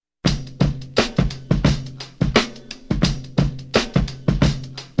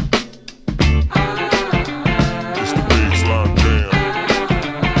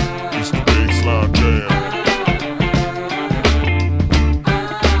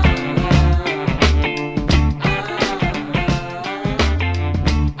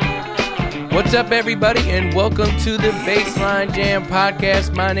What's up, everybody, and welcome to the Baseline Jam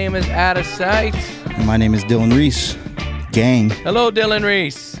Podcast. My name is Out of Sight. And my name is Dylan Reese. Gang. Hello, Dylan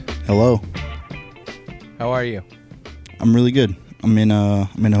Reese. Hello. How are you? I'm really good. I'm in a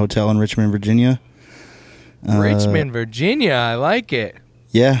hotel in Richmond, Virginia. Richmond, Virginia. I like it.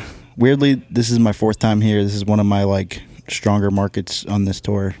 Yeah. Weirdly, this is my fourth time here. This is one of my stronger markets on this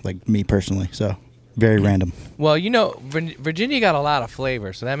tour, me personally. So very random. Well, you know, Virginia got a lot of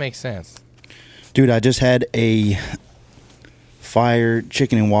flavor, so that makes sense. Dude, I just had a fire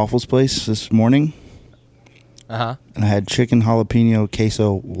chicken and waffles place this morning. Uh-huh. And I had chicken jalapeno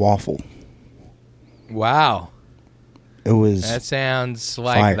queso waffle. Wow. It was That sounds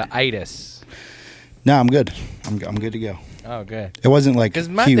like fire. the itis. No, I'm good. I'm good to go. Oh, good. It wasn't Because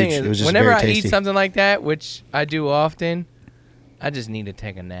my huge. thing is, it was just whenever very I tasty. eat something like that, which I do often, I just need to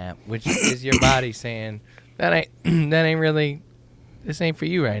take a nap, which is your body saying, that ain't really, this ain't for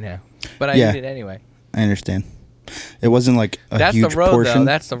you right now. But I eat it anyway. I understand. It wasn't a That's huge the road, portion. though.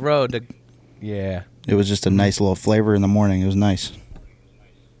 That's the road. Yeah. It was just a nice little flavor in the morning. It was nice.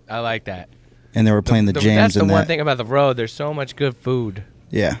 I like that. And they were playing the jams That's the in one that. thing about the road. There's so much good food.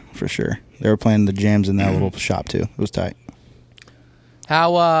 Yeah, for sure. They were playing the jams in that little shop too. It was tight.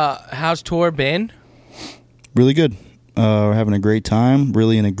 How's tour been? Really good. We're having a great time.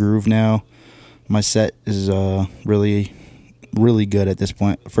 Really in a groove now. My set is really, really good at this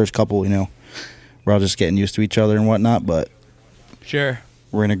point. The first couple, we're all just getting used to each other and whatnot, but Sure.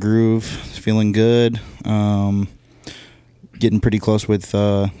 we're in a groove, feeling good. Getting pretty close with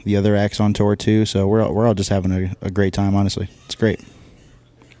the other acts on tour too. So we're all just having a great time. Honestly, it's great.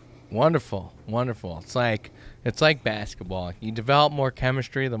 Wonderful. It's like basketball. You develop more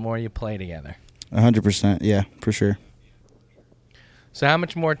chemistry the more you play together. 100%. Yeah, for sure. So how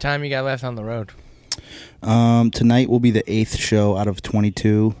much more time you got left on the road? Tonight will be the 8th show out of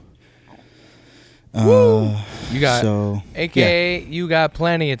 22. Woo! You got, AKA, you got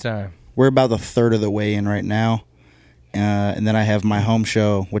plenty of time. We're about the third of the way in right now. And then I have my home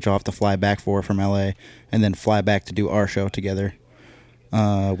show, which I'll have to fly back from LA, and then fly back to do our show together.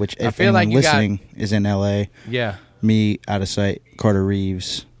 Which, if anyone listening is in LA, yeah, me, Out of Sight, Carter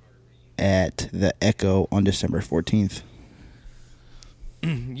Reeves, at the Echo on December 14th.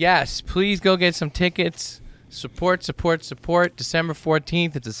 Yes, please go get some tickets. Support. December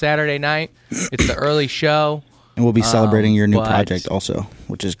 14th. It's a Saturday night. It's the early show. And we'll be celebrating your new project also,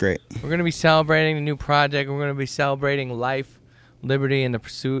 which is great. We're going to be celebrating the new project. We're going to be celebrating life, liberty, and the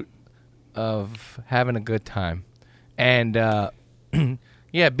pursuit of having a good time. And,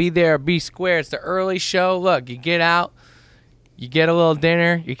 yeah, be there, be square. It's the early show. Look, you get out, you get a little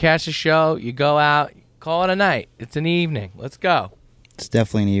dinner, you catch a show, you go out, call it a night. It's an evening. Let's go. It's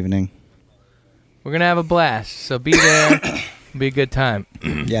definitely an evening. We're going to have a blast. So be there. Be a good time.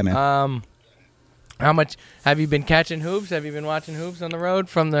 Yeah, man. How much have you been catching hoops? Have you been watching hoops on the road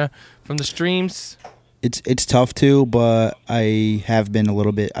from the streams? It's tough too, but I have been a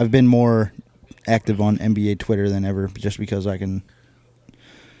little bit. I've been more active on NBA Twitter than ever, just because I can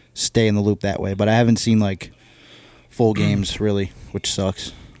stay in the loop that way. But I haven't seen full games really, which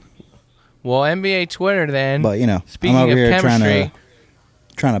sucks. Well, NBA Twitter then. But speaking I'm over of here chemistry,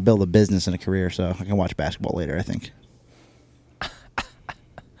 trying to build a business and a career, so I can watch basketball later, I think.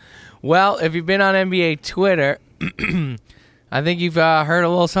 Well, if you've been on NBA Twitter, I think you've heard a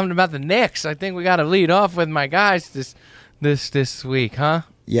little something about the Knicks. I think we got to lead off with my guys this week, huh?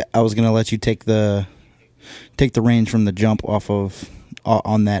 Yeah, I was gonna let you take the reins from the jump off of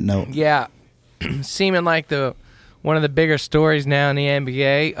on that note. Yeah, seeming like one of the bigger stories now in the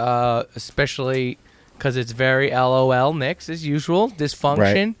NBA, especially because it's very LOL Knicks as usual,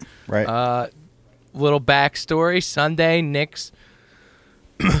 dysfunction. Right. Little backstory: Sunday, Knicks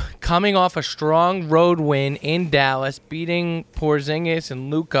coming off a strong road win in Dallas, beating Porzingis and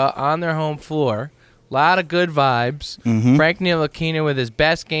Luka on their home floor. A lot of good vibes. Mm-hmm. Frank Ntilikina with his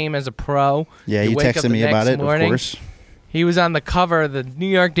best game as a pro. Yeah, you texted me about it, of course. He was on the cover of the New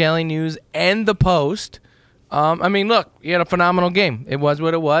York Daily News and the Post. Look, he had a phenomenal game. It was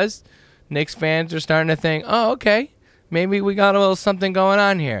what it was. Knicks fans are starting to think, oh, okay, maybe we got a little something going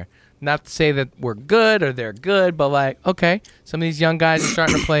on here. Not to say that we're good or they're good, but okay, some of these young guys are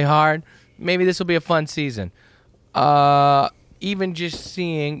starting to play hard. Maybe this will be a fun season. Even just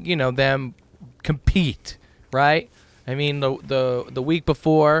seeing, them compete, right? The week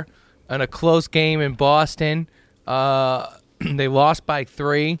before, in a close game in Boston, they lost by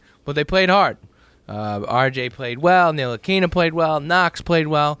 3, but they played hard. RJ played well, Ntilikina played well, Knox played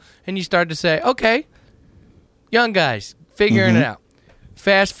well, and you start to say, okay, young guys, figuring it out.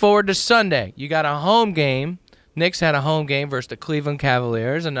 Fast forward to Sunday. You got a home game. Knicks had a home game versus the Cleveland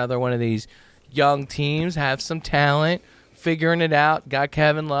Cavaliers, another one of these young teams have some talent, figuring it out. Got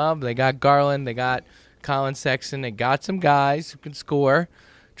Kevin Love, they got Garland, they got Colin Sexton, they got some guys who can score.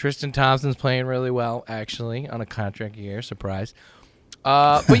 Tristan Thompson's playing really well, actually, on a contract year. Surprise.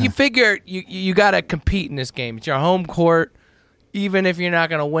 But you figure you got to compete in this game. It's your home court. Even if you're not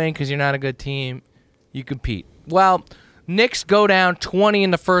going to win because you're not a good team, you compete. Well, Knicks go down 20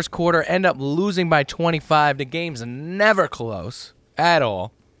 in the first quarter, end up losing by 25. The game's never close at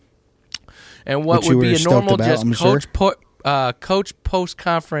all. And what would be a normal just coach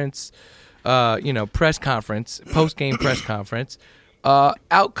post-conference, press conference, post-game press conference,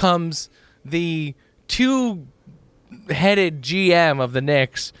 out comes the two-headed GM of the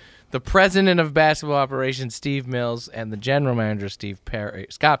Knicks, the president of basketball operations, Steve Mills, and the general manager,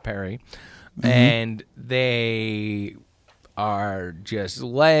 Scott Perry, and they are just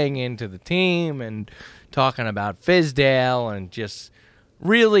laying into the team and talking about Fizdale and just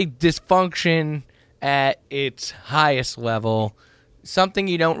really dysfunction at its highest level. Something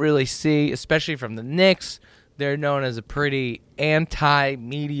you don't really see, especially from the Knicks. They're known as a pretty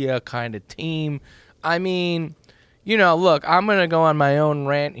anti-media kind of team. I mean, look, I'm going to go on my own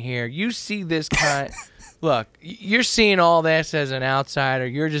rant here. You see this kind... Look, you're seeing all this as an outsider.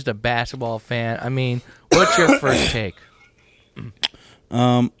 You're just a basketball fan. I mean, what's your first take?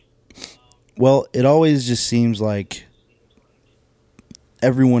 Well, it always just seems like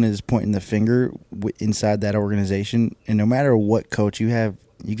everyone is pointing the finger inside that organization, and no matter what coach you have,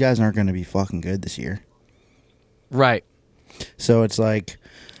 you guys aren't going to be fucking good this year. Right. So it's like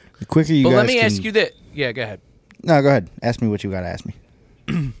the quicker you guys let me ask you this. Yeah, go ahead. No, go ahead. Ask me what you got to ask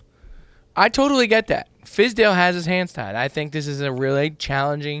me. I totally get that. Fizdale has his hands tied. I think this is a really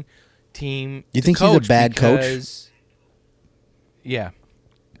challenging team. You think he's a bad coach? Yeah.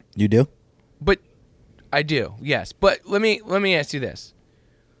 You do? But I do, yes. But let me ask you this.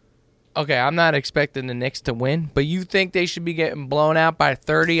 Okay, I'm not expecting the Knicks to win, but you think they should be getting blown out by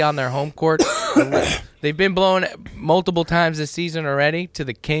 30 on their home court? They've been blown multiple times this season already to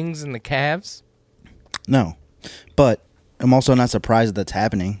the Kings and the Cavs? No. But I'm also not surprised that's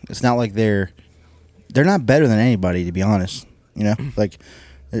happening. It's not like they're not better than anybody, to be honest. Like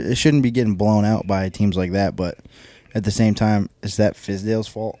it shouldn't be getting blown out by teams like that, but at the same time, is that Fizdale's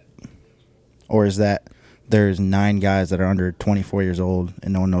fault? Or is that there's 9 guys that are under 24 years old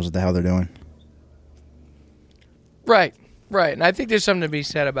and no one knows what the hell they're doing? Right. And I think there's something to be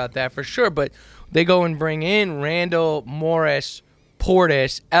said about that for sure, but they go and bring in Randall, Morris,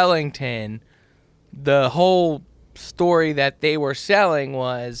 Portis, Ellington. The whole story that they were selling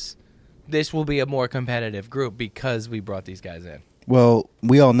was this will be a more competitive group because we brought these guys in. Well,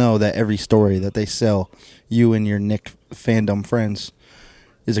 we all know that every story that they sell, you and your Knick fandom friends,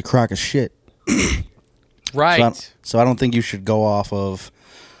 is a crock of shit. Right. So I don't think you should go off of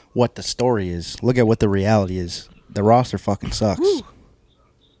what the story is. Look at what the reality is. The roster fucking sucks. Woo.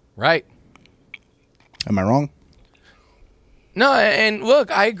 Right. Am I wrong? No, and look,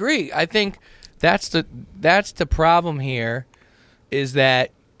 I agree. I think that's the problem here is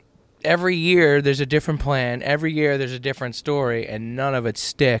that every year there's a different plan. Every year there's a different story, and none of it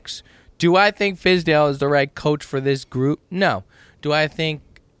sticks. Do I think Fizdale is the right coach for this group? No. Do I think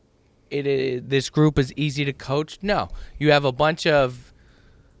this group is easy to coach? No. You have a bunch of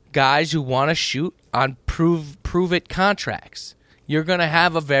guys who want to shoot on prove-it contracts. You're going to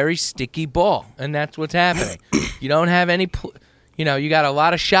have a very sticky ball, and that's what's happening. You don't have any you got a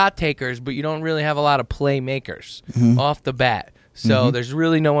lot of shot takers, but you don't really have a lot of playmakers off the bat. So there's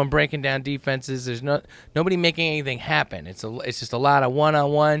really no one breaking down defenses. There's nobody making anything happen. It's just a lot of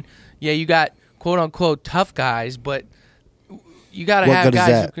one-on-one. Yeah, you got quote-unquote tough guys, but you got to have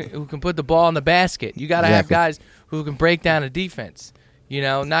guys who can put the ball in the basket. You got to have guys who can break down a defense.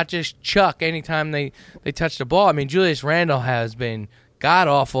 Not just chuck anytime they touch the ball. I mean, Julius Randle has been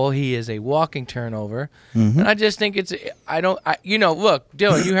god-awful. He is a walking turnover. And I just think look,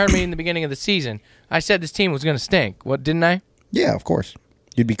 Dylan, you heard me in the beginning of the season. I said this team was going to stink. What, didn't I? Yeah, of course.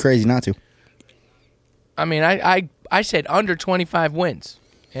 You'd be crazy not to. I mean, I said under 25 wins,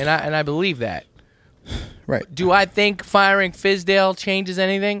 and I believe that. Right. Do I think firing Fizdale changes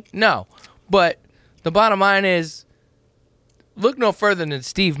anything? No. But the bottom line is, look no further than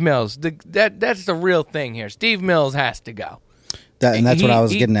Steve Mills. That's the real thing here. Steve Mills has to go. That's what I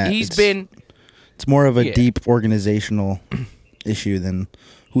was getting at. It's more of a deep organizational issue than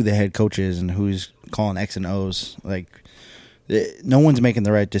who the head coach is and who's calling X and O's. Like, no one's making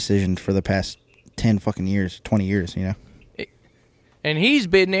the right decision for the past 10 fucking years, 20 years, And he's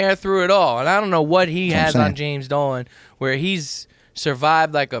been there through it all. And I don't know what he has on James Dolan where he's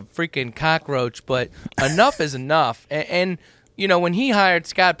survived like a freaking cockroach, but enough is enough. And when he hired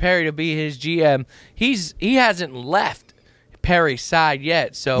Scott Perry to be his GM, he hasn't left Perry's side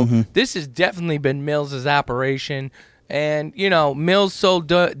yet. So this has definitely been Mills' operation. And, Mills sold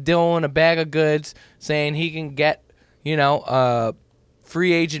Dylan a bag of goods saying he can get,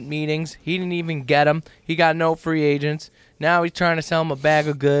 free agent meetings. He didn't even get them. He got no free agents. Now he's trying to sell him a bag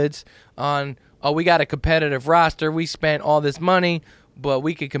of goods on, we got a competitive roster. We spent all this money, but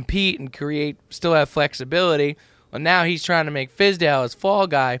we could compete and still have flexibility. Well, now he's trying to make Fizdale his fall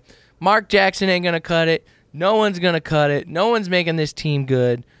guy. Mark Jackson ain't going to cut it. No one's going to cut it. No one's making this team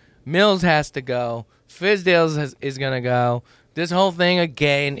good. Mills has to go. Fizdale is going to go. This whole thing,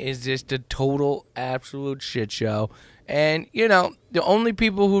 again, is just a total, absolute shit show. And, the only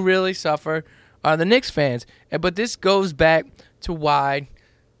people who really suffer are the Knicks fans. But this goes back to what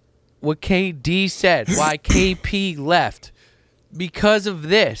KD said, why KP left. Because of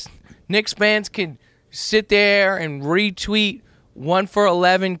this, Knicks fans can sit there and retweet 1 for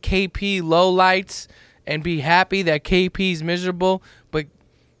 11 KP lowlights and be happy that KP's miserable. But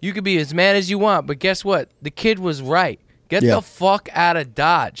you could be as mad as you want. But guess what? The kid was right. Get the fuck out of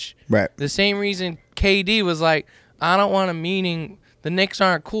Dodge. Right. The same reason KD was like, I don't want a meeting. The Knicks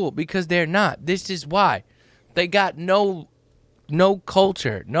aren't cool, because they're not. This is why. They got no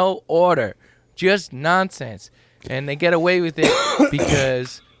culture, no order, just nonsense. And they get away with it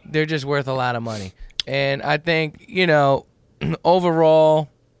because they're just worth a lot of money. And I think, overall,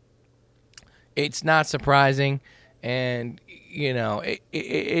 it's not surprising. And,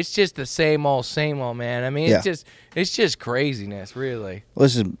 it's just the same old, man. I mean, it's just craziness, really.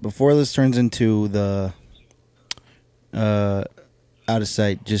 Listen, before this turns into the out of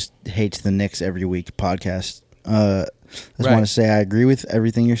sight, just hates the Knicks every week podcast, I just want to say I agree with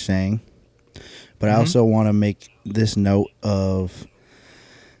everything you're saying, but I also want to make this note of,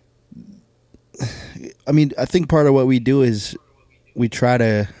 I think part of what we do is we try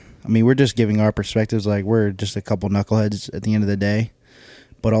to, we're just giving our perspectives, like we're just a couple knuckleheads at the end of the day.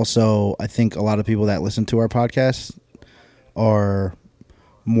 But also, I think a lot of people that listen to our podcast are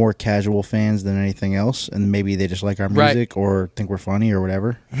more casual fans than anything else, and maybe they just like our music or think we're funny or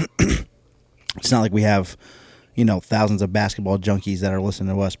whatever. It's not like we have, thousands of basketball junkies that are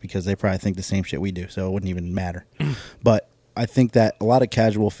listening to us, because they probably think the same shit we do, so it wouldn't even matter. But I think that a lot of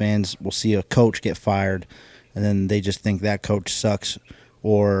casual fans will see a coach get fired, and then they just think that coach sucks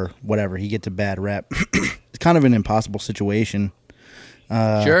or whatever. He gets a bad rep. It's kind of an impossible situation.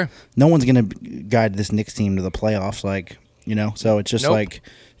 Sure. No one's going to guide this Knicks team to the playoffs, so it's just like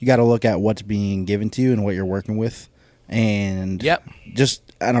you got to look at what's being given to you and what you're working with, and just,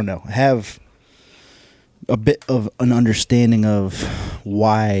 I don't know, have a bit of an understanding of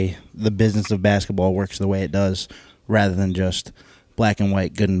why the business of basketball works the way it does, rather than just black and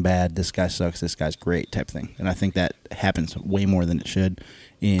white, good and bad, this guy sucks, this guy's great type thing. And I think that happens way more than it should,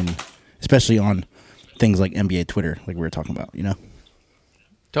 especially on things like NBA Twitter, like we were talking about,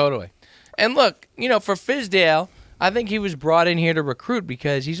 Totally. And look, for Fizdale, I think he was brought in here to recruit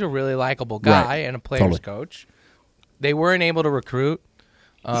because he's a really likable guy and a player's coach. They weren't able to recruit.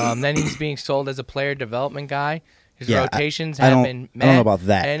 Then he's being sold as a player development guy. His rotations have been met. I don't know about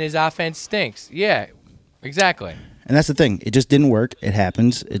that. And his offense stinks. Yeah, exactly. And that's the thing. It just didn't work. It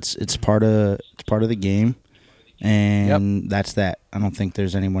happens. It's part of the game, and that's that. I don't think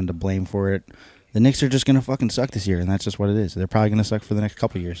there's anyone to blame for it. The Knicks are just going to fucking suck this year, and that's just what it is. They're probably going to suck for the next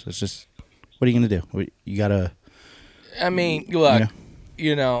couple of years. It's just, what are you going to do? You got to... look,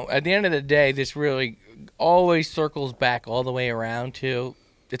 at the end of the day, this really always circles back all the way around to,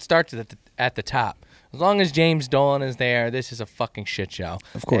 it starts at the top. As long as James Dolan is there, this is a fucking shit show.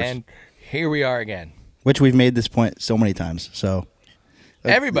 Of course. And here we are again. Which we've made this point so many times. So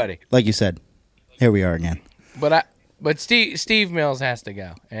everybody, like you said, here we are again. But Steve Mills has to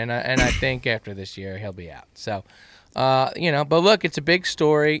go, and I think after this year he'll be out. So, but look, it's a big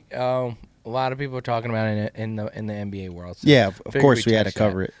story. A lot of people are talking about it in the NBA world. So of course we had to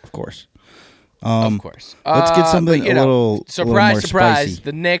cover it. Of course. Of course. Let's get something a little surprise. Spicy.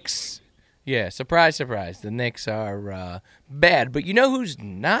 The Knicks. Yeah, surprise. The Knicks are bad, but you know who's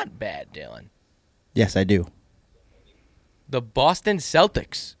not bad, Dylan? Yes, I do. The Boston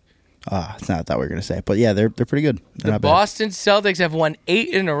Celtics. It's not what we were going to say. But yeah, they're pretty good. The Boston Celtics have won 8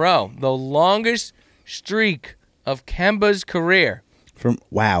 in a row, the longest streak of Kemba's career.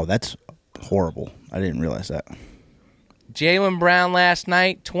 Wow, that's horrible. I didn't realize that. Jaylen Brown last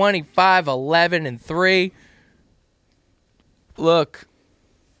night, 25, 11, and 3. Look,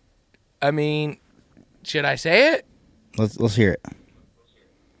 should I say it? Let's hear it.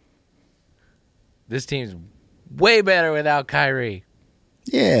 This team's way better without Kyrie.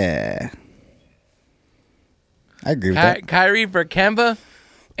 Yeah. I agree with that. Kyrie for Kemba,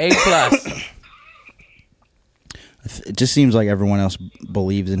 A+. It just seems like everyone else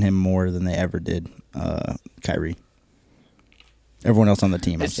believes in him more than they ever did Kyrie. Everyone else on the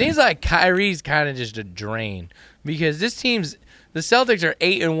team. It seems like Kyrie's kind of just a drain because the Celtics are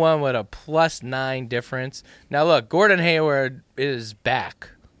 8-1 with a +9 difference. Now look, Gordon Hayward is back.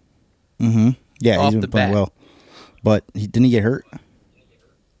 Mm-hmm. Yeah, he's been playing well. But didn't he get hurt?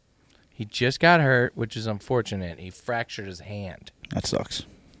 He just got hurt, which is unfortunate. He fractured his hand. That sucks.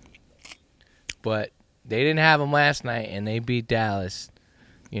 But they didn't have him last night, and they beat Dallas.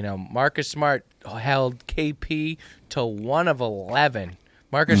 You know, Marcus Smart held KP to 1 of 11.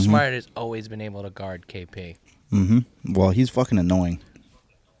 Marcus Smart has always been able to guard KP. Mm-hmm. Well, he's fucking annoying.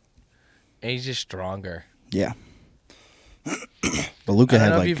 And he's just stronger. Yeah. But Luka I don't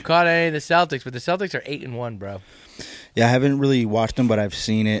had know if you've caught any of the Celtics, but the Celtics are 8-1, bro. Yeah, I haven't really watched them, but I've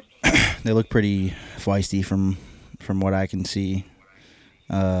seen it. They look pretty feisty from what I can see.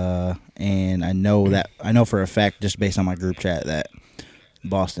 And I know for a fact, just based on my group chat, that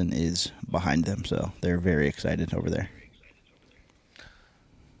Boston is behind them, so they're very excited over there.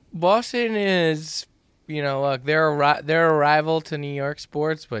 Boston is, look, they're a rival to New York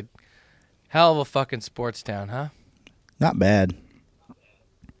sports, but hell of a fucking sports town, huh? Not bad.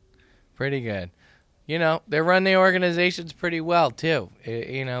 Pretty good. They run their organizations pretty well, too.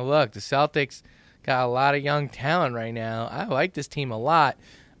 Look, the Celtics got a lot of young talent right now. I like this team a lot.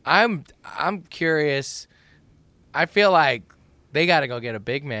 I'm curious. I feel like they got to go get a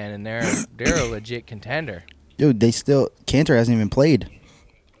big man, and they're a legit contender. Dude, Cantor hasn't even played.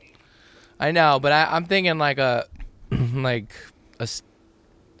 I know, but I'm thinking well,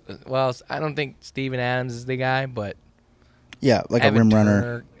 I don't think Steven Adams is the guy, but yeah, like a rim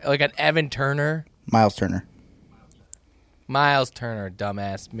runner, like an Evan Turner, Miles Turner,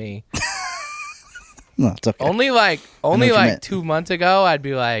 dumbass me. No, it's okay. Only 2 months ago, I'd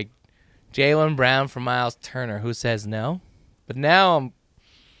be like Jaylen Brown for Miles Turner. Who says no? But now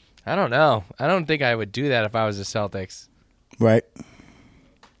I don't know. I don't think I would do that if I was the Celtics. Right. I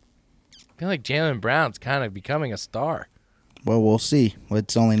feel like Jaylen Brown's kind of becoming a star. Well, we'll see.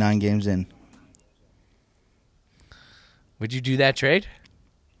 It's only 9 games in. Would you do that trade?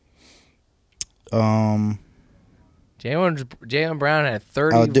 Jaylen Brown had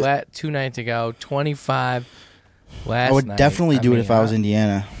 30 2 nights ago, 25 last night. I would definitely do it if I was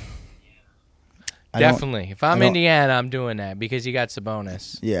Indiana. Definitely. If I'm Indiana, I'm doing that because you got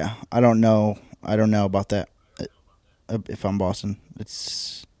Sabonis. Yeah. I don't know about that if I'm Boston.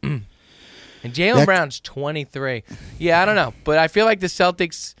 It's... And Jaylen Brown's 23. Yeah, I don't know. But I feel like the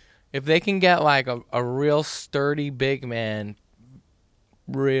Celtics, if they can get like a real sturdy big man,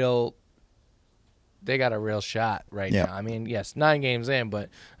 they got a real shot right now. I mean, yes, 9 games in, but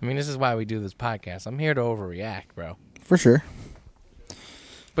I mean, this is why we do this podcast. I'm here to overreact, bro. For sure.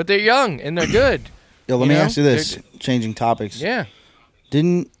 But they're young and they're good. Yo, let me ask you this, changing topics. Yeah.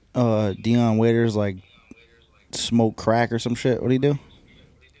 Didn't Dion Waiters smoke crack or some shit? What did he do?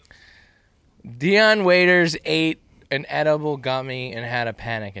 Dion Waiters ate an edible gummy and had a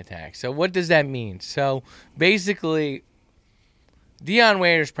panic attack. So what does that mean? So basically, Dion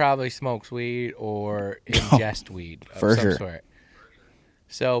Waiters probably smokes weed or ingest weed of some sort.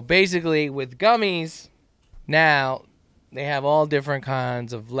 So basically, with gummies, now they have all different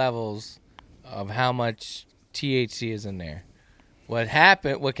kinds of levels of how much THC is in there. What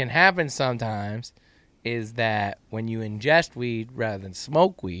can happen sometimes is that when you ingest weed rather than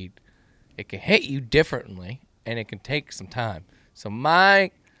smoke weed, it can hit you differently, and it can take some time. So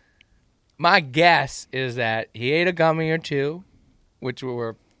my guess is that he ate a gummy or two, which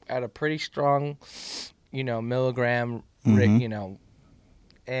were at a pretty strong, milligram, and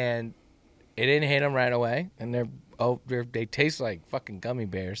it didn't hit him right away. And they taste like fucking gummy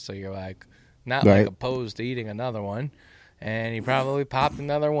bears, so you're like not like opposed to eating another one. And he probably popped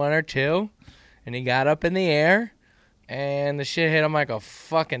another one or two, and he got up in the air. And the shit hit him like a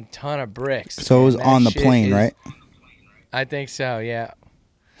fucking ton of bricks. So it was on the plane, right? I think so, yeah.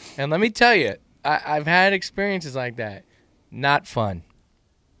 And let me tell you, I've had experiences like that. Not fun.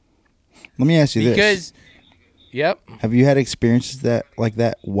 Let me ask you this. Yep. Have you had experiences like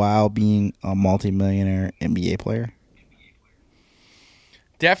that while being a multimillionaire NBA player?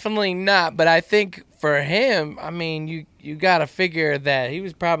 Definitely not. But I think for him, I mean, you got to figure that he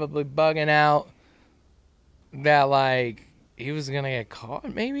was probably bugging out. That he was gonna get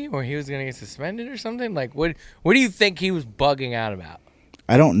caught, maybe, or he was gonna get suspended or something. What do you think he was bugging out about?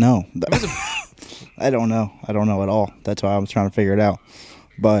 I don't know. I don't know. I don't know at all. That's why I was trying to figure it out.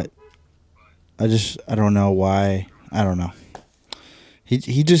 But I don't know why. I don't know.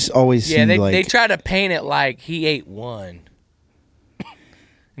 He just always seemed like they try to paint it like he ate one,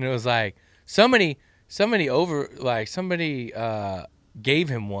 and it was like somebody gave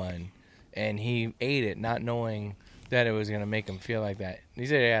him one, and he ate it, not knowing that it was gonna make him feel like that. He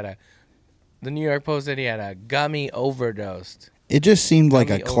said the New York Post said he had a gummy overdose. It just seemed like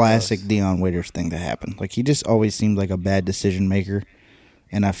a classic Dion Waiters thing to happen. Like, he just always seemed like a bad decision maker,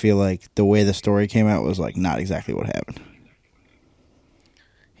 and I feel like the way the story came out was like not exactly what happened.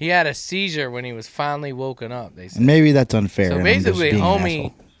 He had a seizure when he was finally woken up, they said. And maybe that's unfair. So basically,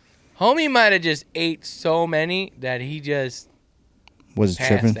 homie might have just ate so many that he just was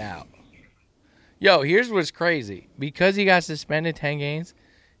passed tripping out. Yo, here's what's crazy. Because he got suspended 10 games,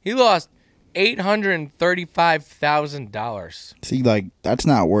 he lost $835,000. See, like, that's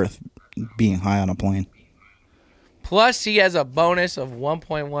not worth being high on a plane. Plus, he has a bonus of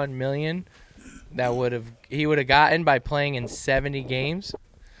 $1.1 million that he would have gotten by playing in 70 games.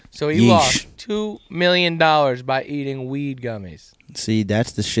 So he lost $2 million by eating weed gummies. See,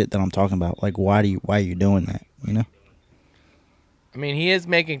 that's the shit that I'm talking about. Like, why are you doing that? You know? I mean, he is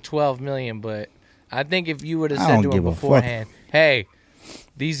making $12 million, but I think if you would have said to him beforehand, hey,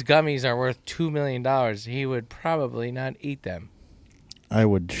 these gummies are worth $2 million, he would probably not eat them. I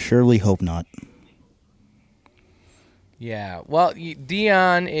would surely hope not. Yeah. Well,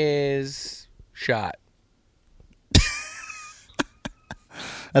 Dion is shot.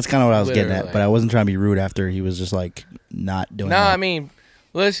 That's kind of what I was getting at, but I wasn't trying to be rude after he was just like not doing that. No, I mean,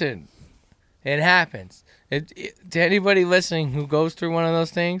 listen, it happens. To anybody listening who goes through one of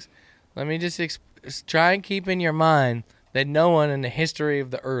those things, let me just try and keep in your mind that no one in the history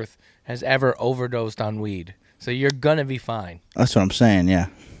of the earth has ever overdosed on weed. So you're going to be fine. That's what I'm saying, yeah.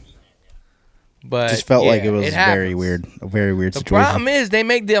 But just felt like it was a very weird situation. The problem is they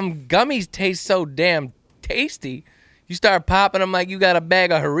make them gummies taste so damn tasty. You start popping them like you got a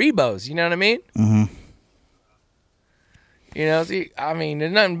bag of Haribos. You know what I mean? Mm-hmm. You know, see, I mean,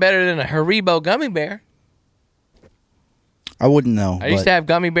 there's nothing better than a Haribo gummy bear. I wouldn't know. I used to have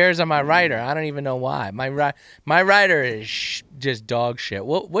gummy bears on my rider. I don't even know why. My rider is just dog shit.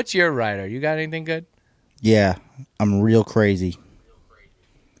 What's your rider? You got anything good? Yeah, I'm real crazy.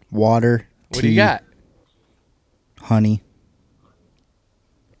 Water, what tea, do you got? Honey.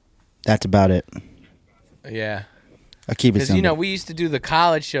 That's about it. Yeah. I keep it simple. Because, you know, we used to do the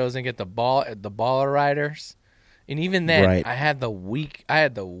college shows and get the baller riders. And even then, right. I had the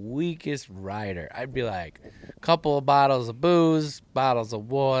weakest rider. I'd be like a couple of bottles of booze, bottles of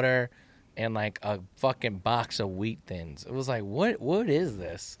water, and like a fucking box of wheat thins. It was like, what is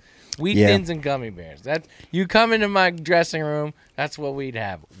this? Wheat thins and gummy bears. You come into my dressing room, that's what we'd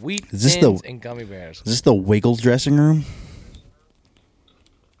have. Wheat thins and gummy bears. Is this the Wiggles dressing room?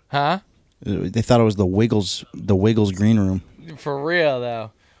 Huh? They thought it was the Wiggles green room. For real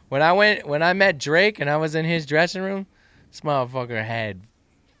though. When I met Drake and I was in his dressing room, this motherfucker had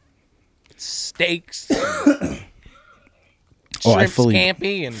steaks, shrimp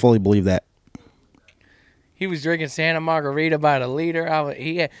scampi, and fully believe that. He was drinking Santa Margarita by the liter.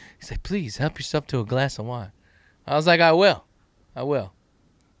 He said, "Please help yourself to a glass of wine." I was like, "I will."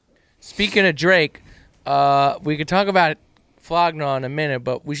 Speaking of Drake, we could talk about Flognaw in a minute,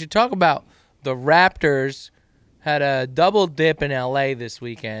 but we should talk about the Raptors. Had a double dip in L.A. this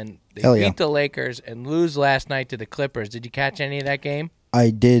weekend. They beat the Lakers and lose last night to the Clippers. Did you catch any of that game?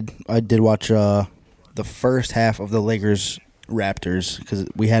 I did watch the first half of the Lakers Raptors because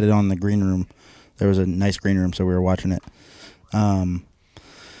we had it on the green room. There was a nice green room, so we were watching it. The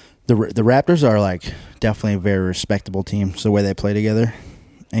Raptors are like definitely a very respectable team. So the way they play together,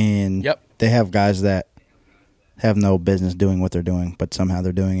 and they have guys that have no business doing what they're doing, but somehow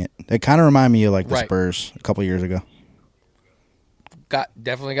they're doing it. They kind of remind me of like the Spurs a couple years ago.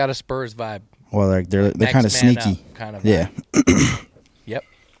 Definitely got a Spurs vibe. Well, like they're kind of sneaky, kind of. Yeah. Yep.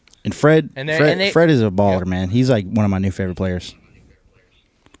 And Fred is a baller, man. He's like one of my new favorite players.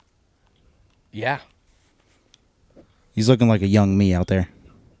 Yeah. He's looking like a young me out there.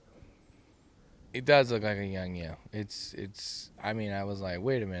 It does look like a young you. It's. I mean, I was like,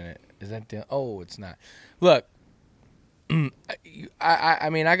 wait a minute, is that? It's not. Look. I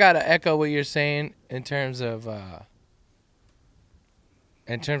mean, I gotta echo what you're saying in terms of the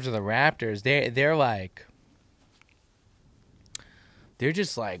Raptors. They're like, they're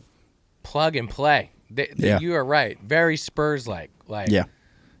just like plug and play. You are right. Very Spurs like.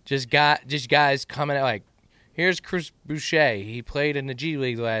 Just guys coming out like, here's Chris Boucher. He played in the G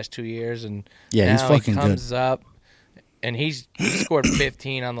League the last 2 years, and now he's fucking he comes good. up, and he scored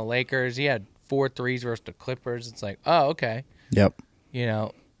 15 on the Lakers. He had 4 threes versus the Clippers. It's like, oh, okay. Yep. You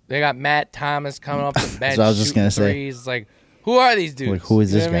know, they got Matt Thomas coming off the bench. So I was just gonna say, threes. It's like, Who are these dudes? Like, who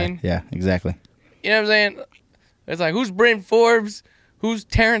is this You know what guy? I mean? Yeah, exactly. You know what I'm saying? It's like, who's Bryn Forbes? Who's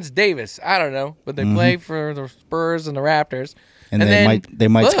Terrence Davis? I don't know. But they play for the Spurs and the Raptors. And then, they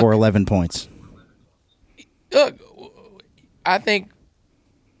might look, score 11 points. Look, I think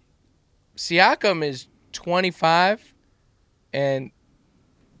Siakam is 25, and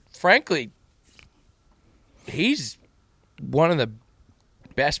frankly, he's one of the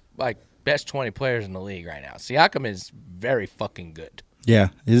best 20 players in the league right now. Siakam is very fucking good. Yeah,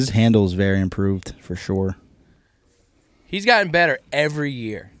 his handle is very improved for sure. He's gotten better every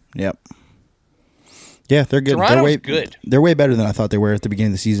year. Yep. Yeah, they're good. Toronto's good. They're way better than I thought they were at the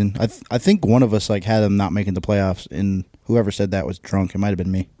beginning of the season. I think one of us had them not making the playoffs, and whoever said that was drunk. It might have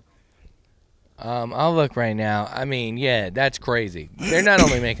been me. I'll look right now. I mean, yeah, that's crazy. They're not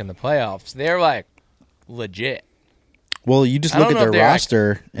only making the playoffs; they're like legit. Well, you just look at their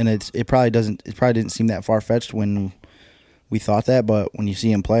roster, and it probably didn't seem that far fetched when we thought that, but when you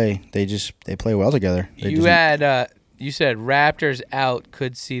see them play, they play well together. You said Raptors out,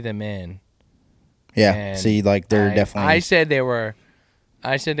 could see them in. Yeah, and see, like they're definitely. I said they were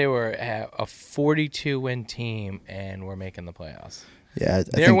a 42-win team, and we're making the playoffs. Yeah, I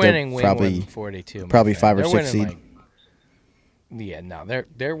they're think winning they're way more than 42. Probably 5 or 6 seed.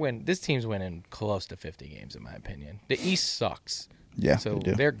 They're winning. This team's winning close to 50 games, in my opinion. The East sucks. Yeah, so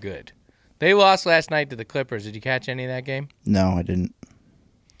they're good. They lost last night to the Clippers. Did you catch any of that game? No, I didn't.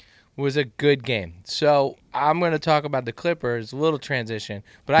 It was a good game. So I'm going to talk about the Clippers, a little transition.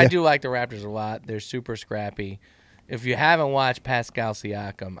 But I do like the Raptors a lot. They're super scrappy. If you haven't watched Pascal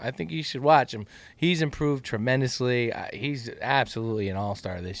Siakam, I think you should watch him. He's improved tremendously. He's absolutely an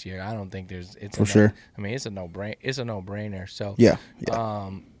all-star this year. I don't think it's sure. I mean, it's a no-brainer. So yeah.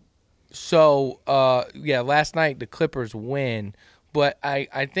 Last night the Clippers win, but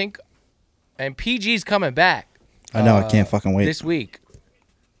I think, and PG's coming back. I know. I can't fucking wait this week.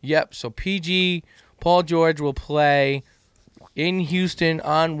 Yep. So PG, Paul George will play in Houston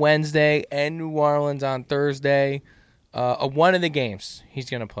on Wednesday and New Orleans on Thursday. One of the games he's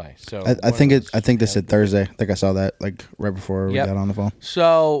gonna play. So I think they said Thursday. I think I saw that like right before we got on the phone.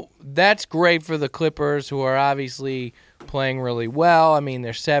 So that's great for the Clippers, who are obviously playing really well. I mean,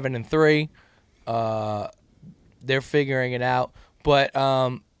 they're 7-3. They're figuring it out. But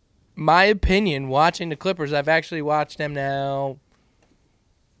my opinion, watching the Clippers, I've actually watched them now,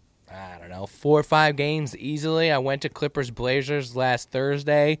 I don't know, 4 or 5 games easily. I went to Clippers Blazers last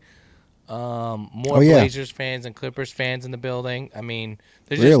Thursday. Blazers fans and Clippers fans in the building. I mean,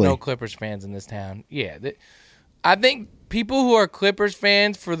 there's just no Clippers fans in this town. Yeah. I think people who are Clippers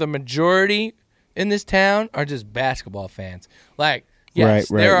fans for the majority in this town are just basketball fans. Like, yes,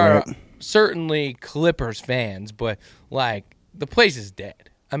 there are certainly Clippers fans, but, like, the place is dead.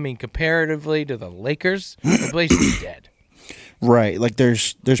 I mean, comparatively to the Lakers, the place is dead. Right. Like,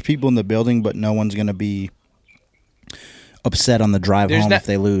 there's people in the building, but no one's going to be upset on the drive home if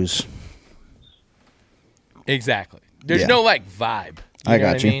they lose. Exactly. There's no, like, vibe. I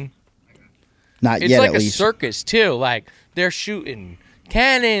got what I mean? Not it's yet, like at a least. circus, too. Like, they're shooting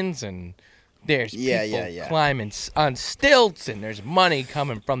cannons, and there's people climbing on stilts, and there's money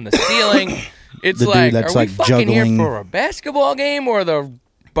coming from the ceiling. It's the like, dude that's are we like fucking juggling... here for a basketball game or the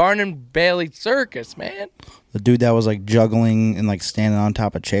Barnum Bailey circus, man? The dude that was, like, juggling and, like, standing on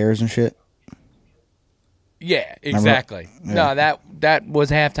top of chairs and shit. Yeah, exactly. No, that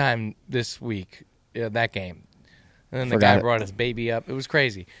was halftime this week, that game. And then the guy brought his baby up. It was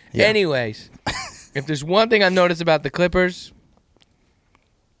crazy. Yeah. Anyways, if there's one thing I noticed about the Clippers,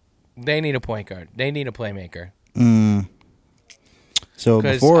 they need a point guard. They need a playmaker. So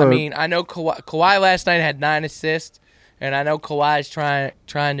before, I mean, I know Kawhi last night had 9 assists, and I know Kawhi's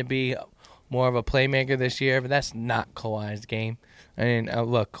trying to be more of a playmaker this year, but that's not Kawhi's game. I mean,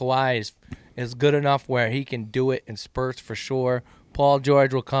 look, Kawhi is good enough where he can do it in spurts for sure. Paul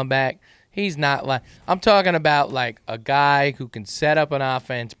George will come back. He's not like, I'm talking about like a guy who can set up an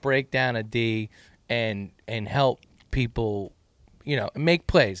offense, break down a D, and help people, make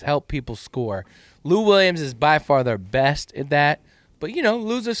plays, help people score. Lou Williams is by far their best at that, but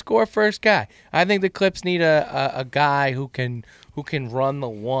Lou's a score first guy. I think the Clips need a guy who can run the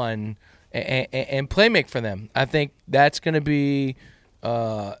one and play make for them. I think that's going to be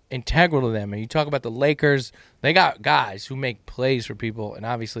integral to them. And you talk about the Lakers, they got guys who make plays for people, and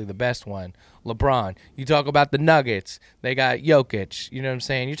obviously the best one, LeBron. You talk about the Nuggets, they got Jokic. You know what I'm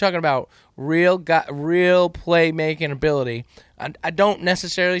saying? You're talking about real play-making ability. I don't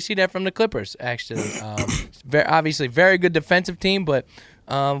necessarily see that from the Clippers, actually. Obviously, very good defensive team, but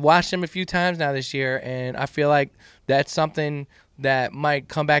watched them a few times now this year, and I feel like that's something that might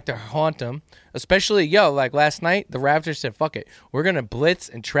come back to haunt them. Especially, like last night, the Raptors said, fuck it. We're going to blitz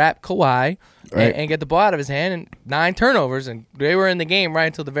and trap Kawhi and get the ball out of his hand, and 9 turnovers, and they were in the game right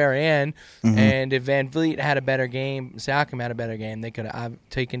until the very end. Mm-hmm. And if Van Vliet had a better game, Siakam had a better game, they could have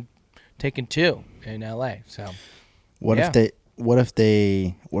taken 2 in L.A. So, what if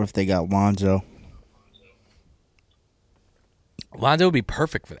they got Lonzo? Lonzo would be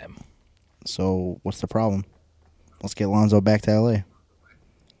perfect for them. So what's the problem? Let's get Lonzo back to L.A.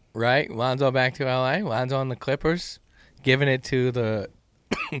 Right, Lonzo back to L.A. Lonzo on the Clippers, giving it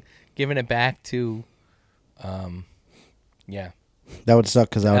back to, yeah. That would suck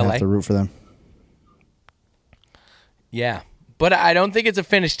because I would have to root for them. Yeah, but I don't think it's a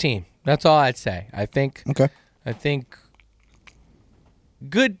finished team. That's all I'd say. I think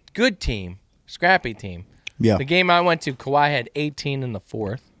good team, scrappy team. Yeah. The game I went to, Kawhi had 18 in the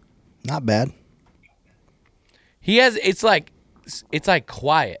 4th. Not bad. He has. It's like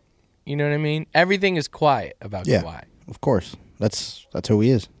quiet. You know what I mean? Everything is quiet about Kawhi. Of course. That's who he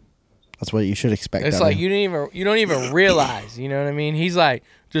is. That's what you should expect. It's like you don't even realize. You know what I mean? He's like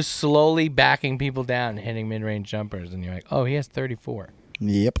just slowly backing people down and hitting mid-range jumpers, and you're like, oh, he has 34.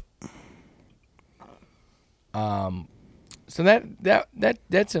 Yep. So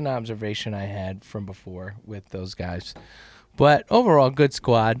that's an observation I had from before with those guys, but overall, good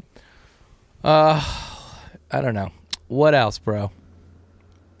squad. I don't know what else, bro.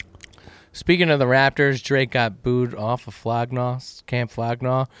 Speaking of the Raptors, Drake got booed off of Camp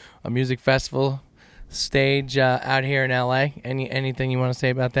Flagnaw, a music festival stage out here in LA. Anything you want to say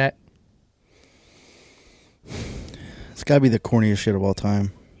about that? It's got to be the corniest shit of all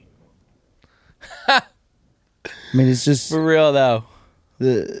time. I mean, it's just for real though.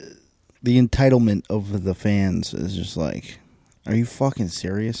 The entitlement of the fans is just like, are you fucking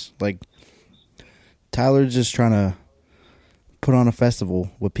serious? Like, Tyler's just trying to put on a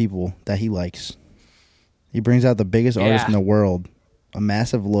festival with people that he likes. He brings out the biggest artist in the world, a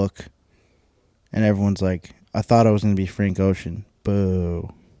massive look, and everyone's like, I thought I was going to be Frank Ocean.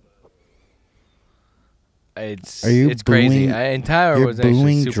 Boo. It's crazy. And Tyler was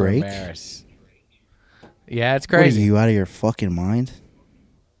actually super Drake? Embarrassed. Yeah, it's crazy. What, are you out of your fucking mind?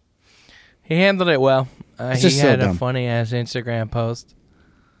 He handled it well. He had a funny-ass Instagram post.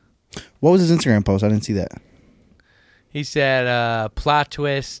 What was his Instagram post? I didn't see that. He said, plot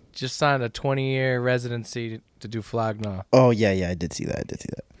twist, just signed a 20-year residency to do Flagnaw. Oh, yeah, I did see that.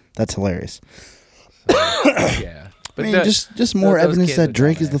 That's hilarious. So, yeah. But I mean, just more evidence that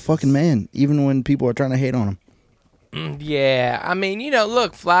Drake is the fucking man, even when people are trying to hate on him. Yeah. I mean,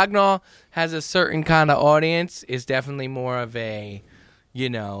 look, Flagnaw has a certain kind of audience. It's definitely more of a,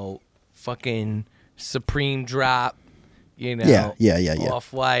 fucking Supreme drop, Yeah.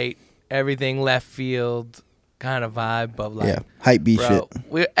 Off-White, everything left field kind of vibe, but like, hype beat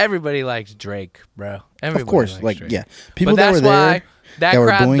shit. Everybody likes Drake, bro. Everybody of course, likes Drake. Yeah. People but that were there, that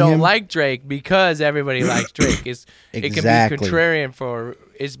crowd don't him, like Drake because everybody likes Drake. It can be contrarian for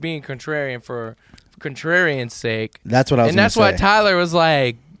contrarian's sake. That's what I was. And that's why Tyler was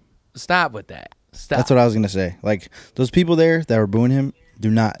like, "Stop with that. Stop." That's what I was gonna say. Like, those people there that were booing him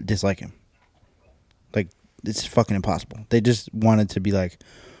do not dislike him. Like, it's fucking impossible. They just wanted to be like,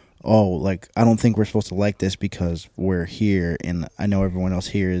 oh, like, I don't think we're supposed to like this because we're here, and I know everyone else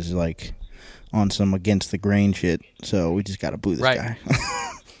here is like on some against the grain shit, so we just gotta boo this guy.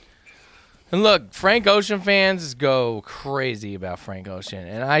 And look, Frank Ocean fans go crazy about Frank Ocean,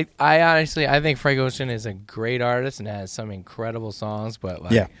 and I honestly think Frank Ocean is a great artist and has some incredible songs, but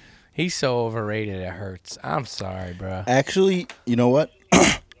like, he's so overrated it hurts. I'm sorry, bro. Actually, you know what?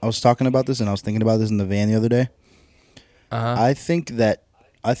 I was talking about this and I was thinking about this in the van the other day. I think that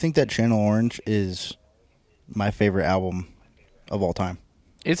Channel Orange is my favorite album of all time.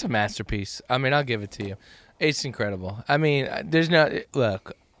 It's a masterpiece. I mean, I'll give it to you. It's incredible. I mean, there's no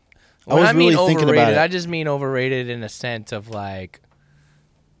look. When I mean overrated, I just mean overrated in a sense of like,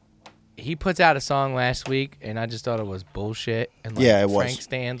 he puts out a song last week and I just thought it was bullshit. And like, it was. Frank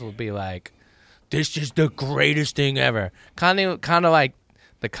Stans will be like, "This is the greatest thing ever." Kind of like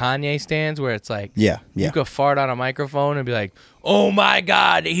the Kanye stands where it's like, you could fart on a microphone and be like, "Oh my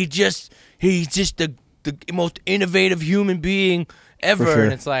God, he's just the most innovative human being ever," sure.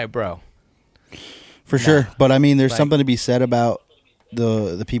 And it's like, bro, for sure. But I mean, there's something to be said about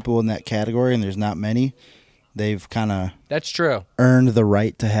the people in that category, and there's not many. They've kind of that's true earned the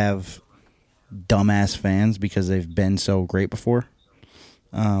right to have dumbass fans because they've been so great before.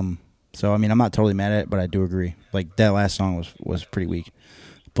 So I mean, I'm not totally mad at it, but I do agree. Like, that last song was pretty weak.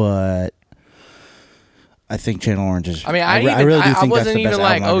 But I think Channel Orange is. I mean, I wasn't even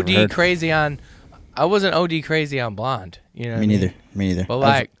like OD crazy on. I wasn't OD crazy on Blonde. You know what Me I mean? neither. Me neither. But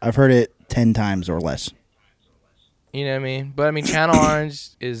like, I've heard it 10 times or less. you know what I mean? But I mean, Channel Orange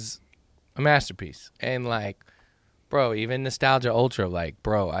is a masterpiece. And like, bro, even Nostalgia Ultra, like,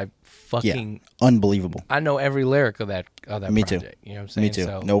 bro, I fucking unbelievable. I know every lyric of that Me project. too. You know what I'm saying? Me too.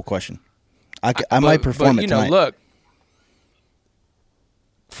 So, No question. I might perform it tonight. Look,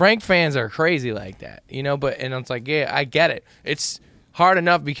 Frank fans are crazy like that, you know. But and it's like, yeah, I get it. It's hard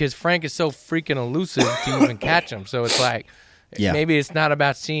enough because Frank is so freaking elusive to even catch him. So it's like, maybe it's not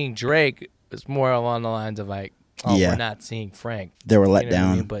about seeing Drake. It's more along the lines of like, we're not seeing Frank. They were let down.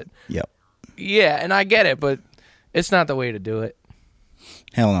 What I mean? But yep. Yeah, and I get it, but it's not the way to do it.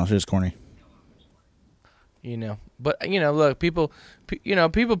 Hell no, it's just corny. You know, but look, people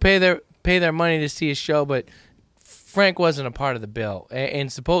pay their money to see a show, but Frank wasn't a part of the bill,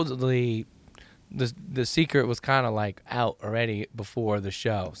 and supposedly the secret was kind of like out already before the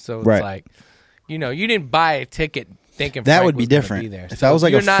show. So it's like, you didn't buy a ticket thinking that Frank would be was gonna different. Be there. If that was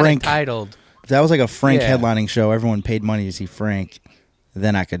like you're a not Frank entitled. If that was like a Frank headlining show, everyone paid money to see Frank.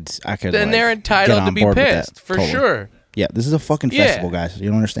 Then I could. Then they're entitled to be pissed for sure. Yeah, this is a fucking festival, guys. You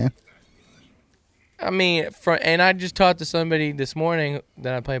don't understand? I mean, and I just talked to somebody this morning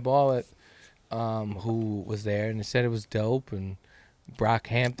that I play ball with, who was there, and they said it was dope, and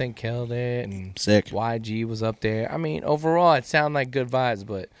Brockhampton killed it, and sick. YG was up there. I mean, overall, it sounded like good vibes,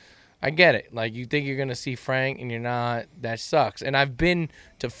 but I get it. Like, you think you're gonna see Frank, and you're not. That sucks. And I've been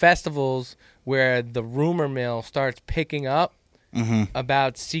to festivals where the rumor mill starts picking up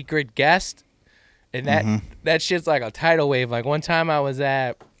about secret guests, and that shit's like a tidal wave. Like, one time I was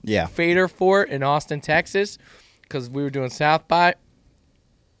at Fader Fort in Austin, Texas, because we were doing South by,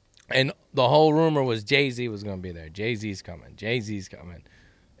 and the whole rumor was Jay-Z was going to be there. Jay-Z's coming.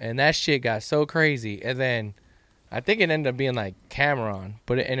 And that shit got so crazy. And then I think it ended up being like Cameron,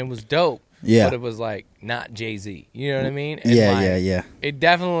 and it was dope. Yeah. But it was like not Jay-Z. You know what I mean? And yeah. It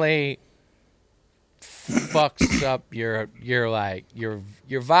definitely fucks up your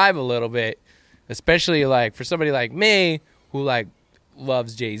vibe a little bit, especially like for somebody like me who like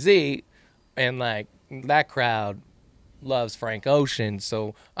loves Jay-Z, and like that crowd loves Frank Ocean,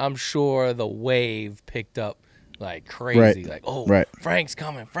 so I'm sure the wave picked up like crazy. Like, Frank's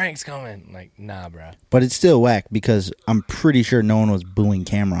coming. Like, nah, bro. But it's still whack because I'm pretty sure no one was booing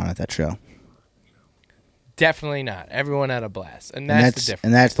Cameron at that show. Definitely not. Everyone had a blast, and that's the difference.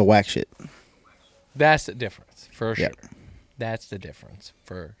 And that's the whack shit. That's the difference for sure. That's the difference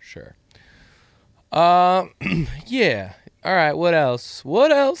for sure. Yeah. All right. What else? What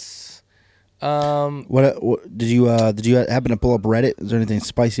did you happen to pull up Reddit? Is there anything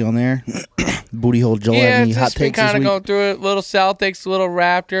spicy on there? Booty hole Joel have any hot takes this week? Yeah, kind of going through it. Little Celtics, little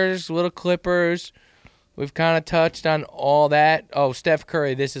Raptors, little Clippers. We've kind of touched on all that. Oh, Steph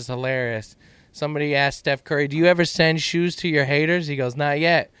Curry, this is hilarious. Somebody asked Steph Curry, "Do you ever send shoes to your haters?" He goes, "Not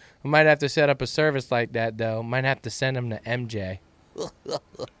yet. We might have to set up a service like that, though. Might have to send them to MJ."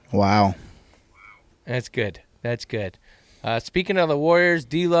 Wow. That's good. Speaking of the Warriors,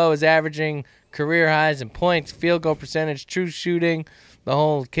 D'Lo is averaging career highs in points, field goal percentage, true shooting, the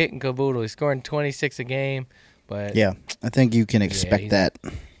whole kit and caboodle. He's scoring 26 a game. But yeah, I think you can expect that.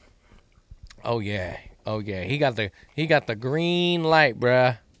 Oh yeah. He got the green light,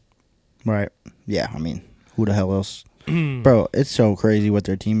 bruh. Right. Yeah. I mean, who the hell else? Bro, it's so crazy what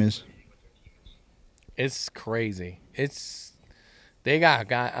their team is. It's crazy. They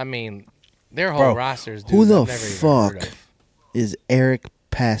got. I mean, their whole rosters. Who the fuck is Eric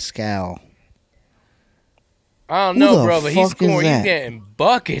Pascal? I don't know, bro, but he's getting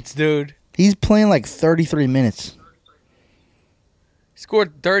buckets, dude. He's playing like 33 minutes. He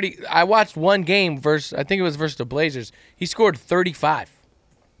scored 30. I watched one game I think it was versus the Blazers. He scored 35.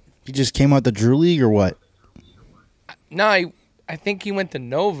 He just came out the Drew League or what? No, I think he went to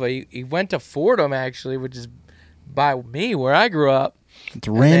Nova. He went to Fordham, actually, which is by me, where I grew up. It's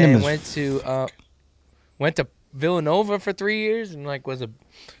random. Went to Villanova for 3 years and like was a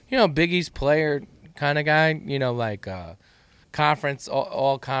Big East player kind of guy, like conference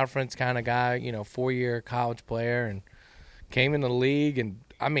all conference kind of guy, 4-year college player, and came in the league. And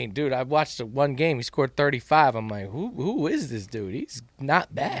I mean, dude, I watched one game. He scored 35. I'm like, who is this dude? He's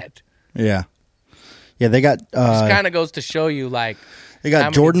not bad. Yeah. Yeah, they got. Just kind of goes to show you, like, they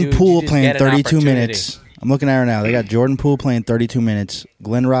got Jordan Poole playing 32 minutes. I'm looking at her now. They got Jordan Poole playing 32 minutes.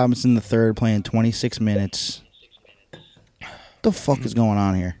 Glenn Robinson III playing 26 minutes. What the fuck is going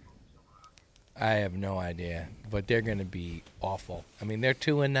on here? I have no idea, but they're going to be awful. I mean, they're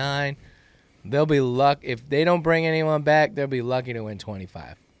 2-9. They'll be lucky if they don't bring anyone back. They'll be lucky to win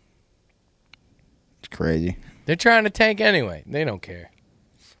 25. It's crazy. They're trying to tank anyway. They don't care.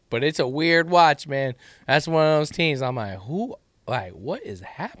 But it's a weird watch, man. That's one of those teams. I'm like, what is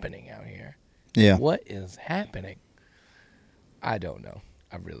happening out here? Yeah. What is happening? I don't know.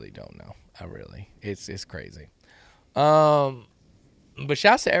 I really don't know. It's crazy. But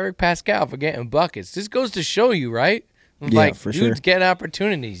shouts to Eric Pascal for getting buckets. This goes to show you, right? Yeah, for dudes sure. get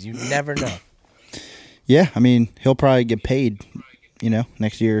opportunities. You never know. Yeah, I mean, he'll probably get paid,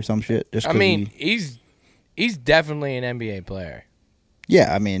 next year or some shit. He's definitely an NBA player.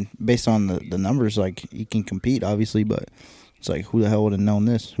 Yeah, I mean, based on the numbers, like, he can compete, obviously, but it's like, who the hell would have known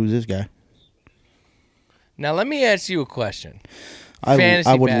this? Who's this guy? Now, let me ask you a question.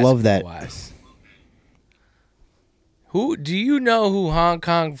 I would love that. Wise. Do you know who Hong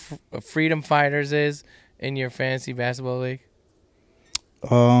Kong Freedom Fighters is in your fantasy basketball league?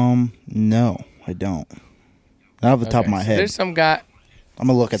 No, I don't. Not off the top of my head. There's some guy. I'm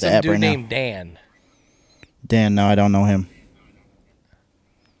gonna look at the app right now. Some dude named Dan. Dan, no, I don't know him.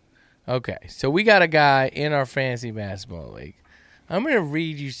 Okay, so we got a guy in our fantasy basketball league. I'm gonna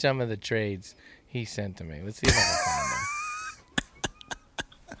read you some of the trades he sent to me. Let's see if I can find them.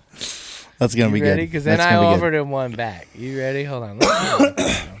 That's going to be ready? good. Because then I offered him one back. You ready? Hold on.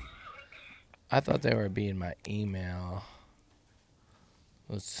 I thought they were being my email.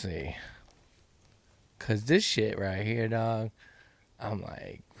 Let's see. Because this shit right here, dog, I'm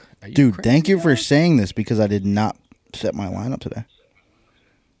like, are you dude, crazy, thank you dog? for saying this because I did not set my lineup today.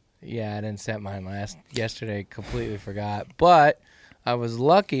 Yeah, I didn't set mine yesterday. Completely forgot. But I was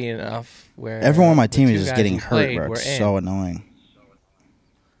lucky enough where everyone on my team is just getting hurt, bro. It's so annoying.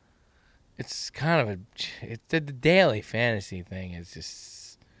 It's kind of the daily fantasy thing is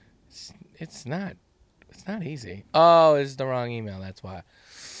just it's not easy. Oh, it's the wrong email. That's why.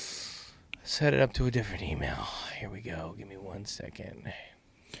 Set it up to a different email. Here we go. Give me 1 second.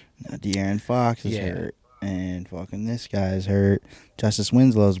 Now, De'Aaron Fox is hurt, and fucking this guy's hurt. Justice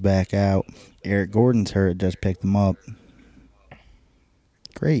Winslow's back out. Eric Gordon's hurt. Just picked him up.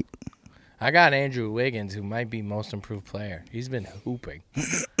 Great. I got Andrew Wiggins, who might be most improved player. He's been hooping.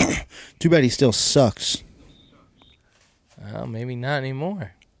 Too bad he still sucks. Well, maybe not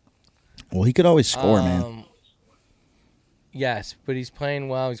anymore. Well, he could always score, man. Yes, but he's playing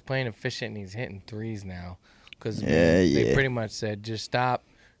well. He's playing efficient, and he's hitting threes now. Because they pretty much said, just stop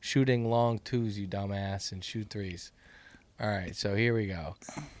shooting long twos, you dumbass, and shoot threes. All right, so here we go.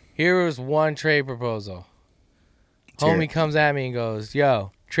 Here was one trade proposal. Homie comes at me and goes,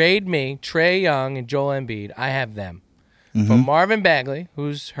 yo, trade me, Trae Young, and Joel Embiid. I have them. Mm-hmm. For Marvin Bagley,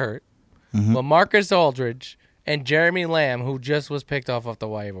 who's hurt, LaMarcus Aldridge, and Jeremy Lamb, who just was picked off the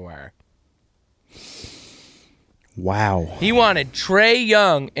waiver wire. Wow. He wanted Trae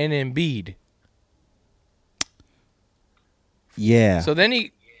Young and Embiid. Yeah. So then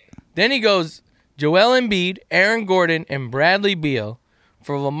he goes Joel Embiid, Aaron Gordon, and Bradley Beal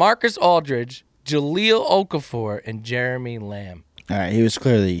for LaMarcus Aldridge, Jahlil Okafor, and Jeremy Lamb. All right, he was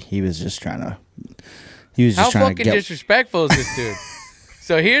just trying to. How fucking disrespectful is this dude?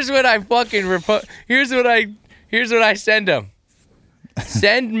 So here's what I fucking here's what I send him.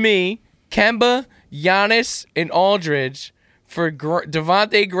 Send me Kemba, Giannis, and Aldridge for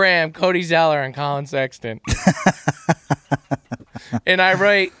Devontae Graham, Cody Zeller, and Colin Sexton. And I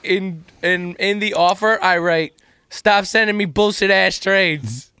write in the offer, I write, stop sending me bullshit ass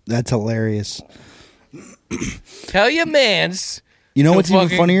trades. That's hilarious. Tell your mans. You know what's even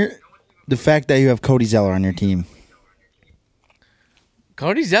funnier? The fact that you have Cody Zeller on your team.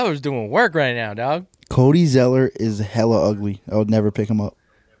 Cody Zeller's doing work right now, dog. Cody Zeller is hella ugly. I would never pick him up.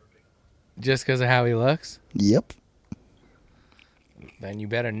 Just because of how he looks? Yep. Then you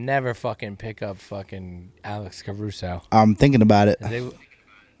better never fucking pick up fucking Alex Caruso. I'm thinking about it.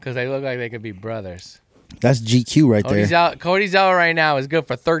 Because they look like they could be brothers. That's GQ right there. Cody Zeller right now is good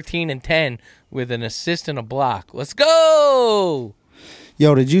for 13 and 10 with an assist and a block. Let's go!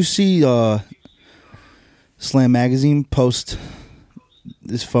 Yo, did you see Slam Magazine post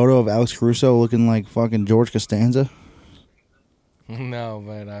this photo of Alex Caruso looking like fucking George Costanza? No,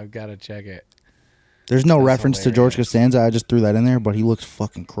 but I've got to check it. There's no reference to George Costanza. I just threw that in there, but he looks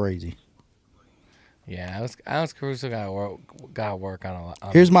fucking crazy. Yeah, Alex Caruso got to work on a lot.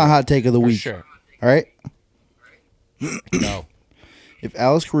 Here's my hot take of the week. Sure. All right? No. If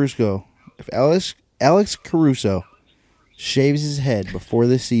Alex Caruso shaves his head before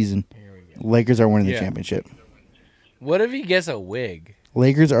this season, Lakers are winning the championship. What if he gets a wig?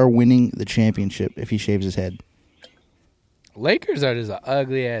 Lakers are winning the championship if he shaves his head. Lakers are just an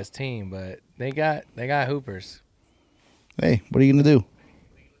ugly ass team, but they got hoopers. Hey, what are you gonna do?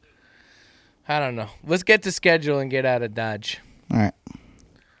 I don't know. Let's get the schedule and get out of Dodge. All right.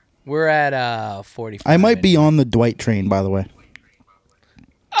 We're at 45. I might be on the Dwight train, by the way.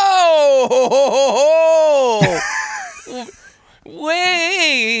 Oh,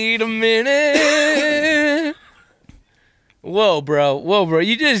 wait a minute. Whoa, bro.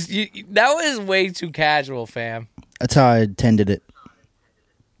 That was way too casual, fam. That's how I intended it.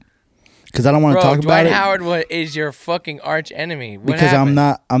 Because I don't want to talk Dwight about it. Howard is your fucking arch enemy. What because happened?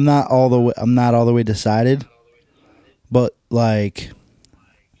 I'm not all the way decided. But like,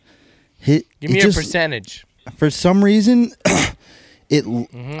 give me a percentage. For some reason, I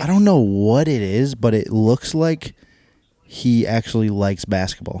don't know what it is, but it looks like he actually likes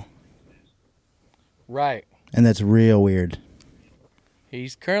basketball. Right. And that's real weird.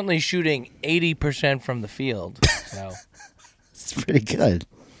 He's currently shooting 80% from the field. So It's pretty good.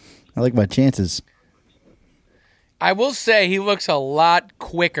 I like my chances. I will say he looks a lot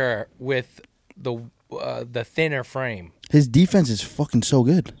quicker with the thinner frame. His defense is fucking so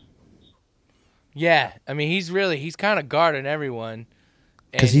good. Yeah, I mean he's kind of guarding everyone.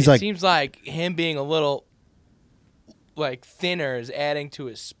 Because it seems like him being a little like thinner is adding to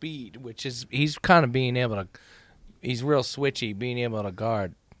his speed, which is he's kind of being able to. He's real switchy, being able to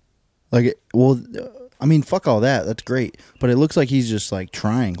guard. I mean, fuck all that. That's great. But it looks like he's just, like,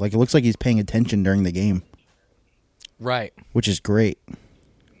 trying. Like, it looks like he's paying attention during the game. Right. Which is great.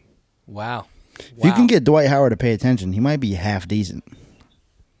 Wow. If you can get Dwight Howard to pay attention, he might be half decent.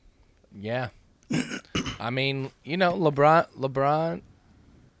 Yeah. I mean, LeBron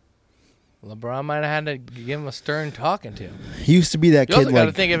might have had to give him a stern talking to. He used to be that You kid also got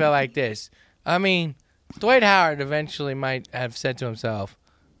to think of it like this. I mean, Dwight Howard eventually might have said to himself,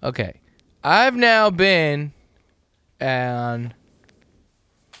 okay, I've now been on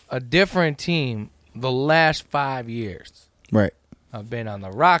a different team the last 5 years. Right. I've been on the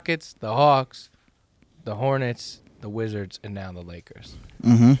Rockets, the Hawks, the Hornets, the Wizards, and now the Lakers.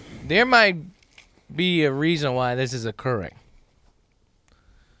 Mm-hmm. There might be a reason why this is occurring.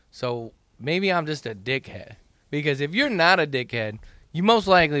 So maybe I'm just a dickhead. Because if you're not a dickhead, you most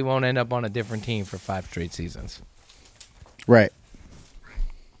likely won't end up on a different team for 5 straight seasons. Right.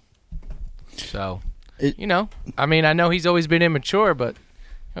 So, I mean, I know he's always been immature, but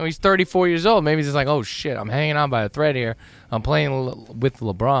he's 34 years old. Maybe he's just like, oh, shit, I'm hanging on by a thread here. I'm playing with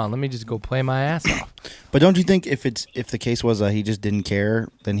LeBron. Let me just go play my ass off. But don't you think if the case was that he just didn't care,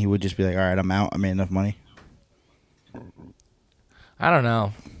 then he would just be like, all right, I'm out. I made enough money. I don't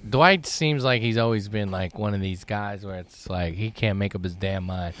know. Dwight seems like he's always been like one of these guys where it's like he can't make up his damn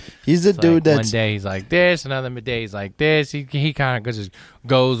mind. He's the dude that's... One day he's like this, another day he's like this. He kind of just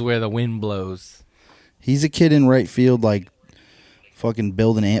goes where the wind blows. He's a kid in right field, like, fucking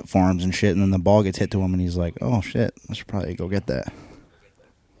building ant farms and shit, and then the ball gets hit to him, and he's like, oh, shit, I should probably go get that.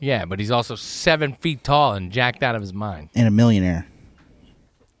 Yeah, but he's also 7 feet tall and jacked out of his mind. And a millionaire.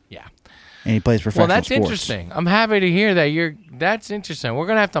 Yeah. And he plays professional sports. sports. Interesting. I'm happy to hear that that's interesting. We're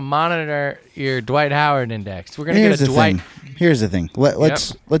going to have to monitor your Dwight Howard index. We're going to get a Dwight. Here's the thing.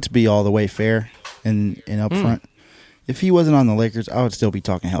 Let's be all the way fair and upfront. If he wasn't on the Lakers, I would still be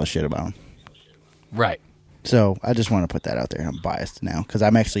talking hella shit about him. Right. So I just want to put that out there. I'm biased now because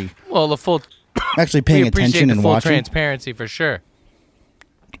I'm actually we paying appreciate attention the and full watching. Transparency for sure.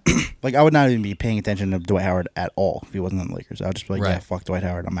 Like, I would not even be paying attention to Dwight Howard at all if he wasn't on the Lakers. I would just be like, Right. yeah, fuck Dwight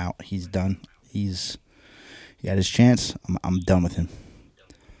Howard. I'm out. He's done. He had his chance. I'm done with him.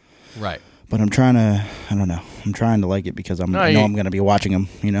 Right. But I'm trying to, I don't know. I'm trying to like it because I know I'm going to be watching him,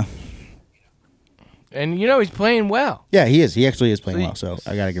 And he's playing well. Yeah, he is. He actually is playing well, so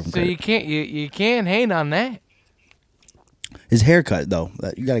I got to give him credit. So you can't hate on that. His haircut, though,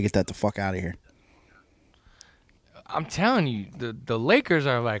 you got to get that the fuck out of here. I'm telling you, the Lakers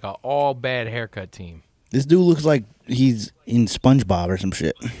are like an all bad haircut team. This dude looks like he's in SpongeBob or some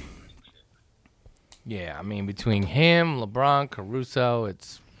shit. Yeah, I mean, between him, LeBron, Caruso,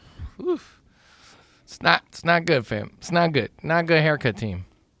 it's not good, fam. It's not good. Not a good haircut team.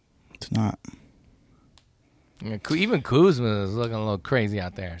 It's not. Yeah, even Kuzma is looking a little crazy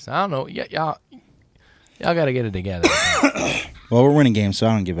out there. So I don't know. Y'all got to get it together. Well, we're winning games, so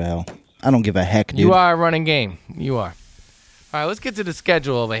I don't give a hell. I don't give a heck, dude. You are a running game. You are. All right, let's get to the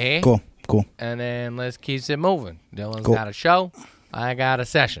schedule over here. Cool. And then let's keep it moving. Dylan's Cool. got a show. I got a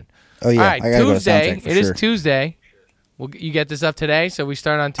session. Oh, yeah. All right, I gotta go to Tuesday. sound check for It is sure. Tuesday. You get this up today, so we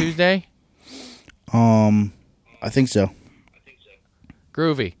start on Tuesday? I think so.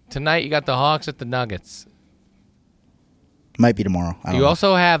 Groovy. Tonight you got the Hawks at the Nuggets. Might be tomorrow. I don't You know.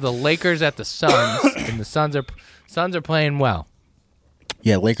 also have the Lakers at the Suns, and the Suns are playing well.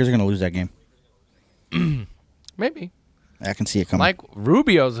 Yeah, Lakers are going to lose that game. Maybe. I can see it coming. Like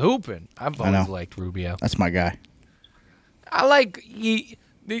Rubio's hooping. I've always know. liked Rubio. That's my guy.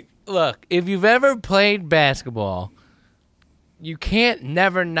 Look, if you've ever played basketball, you can't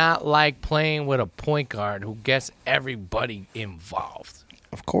never not like playing with a point guard who gets everybody involved.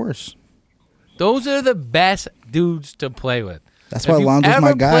 Of course. Those are the best dudes to play with. That's why Lonzo's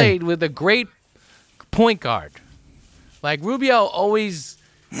my guy. Ever played with a great point guard? Like Rubio always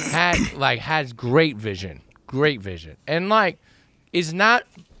has great vision, and like is not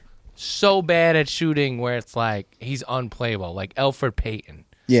so bad at shooting where it's like he's unplayable. Like Elfrid Payton,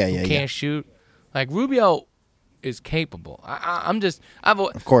 who can't shoot. Like Rubio is capable.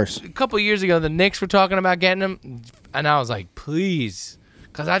 Of course. A couple of years ago, the Knicks were talking about getting him, and I was like, please,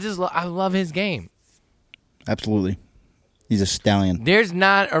 because I love his game. Absolutely. He's a stallion. It's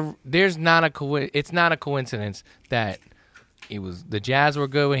not a coincidence that the Jazz were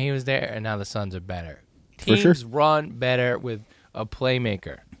good when he was there, and now the Suns are better. Teams run better with a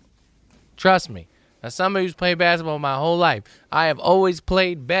playmaker. Trust me. As somebody who's played basketball my whole life, I have always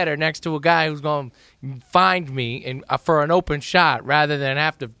played better next to a guy who's going to find me for an open shot rather than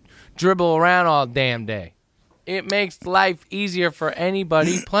have to dribble around all damn day. It makes life easier for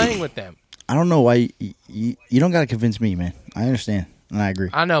anybody playing with them. I don't know why you don't got to convince me, man. I understand, and I agree.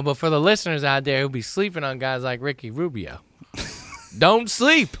 I know, but for the listeners out there who be sleeping on guys like Ricky Rubio, don't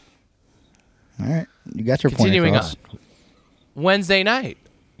sleep. All right, you got your Continuing point across. on. Wednesday night,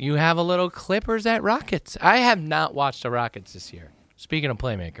 you have a little Clippers at Rockets. I have not watched the Rockets this year. Speaking of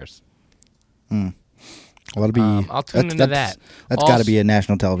playmakers. Well, that'll be, I'll tune into that. That's got to be a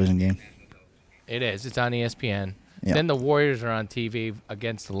national television game. It is. It's on ESPN. Yep. Then the Warriors are on TV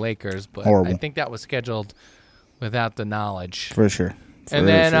against the Lakers, but Horrible. I think that was scheduled without the knowledge. For sure. And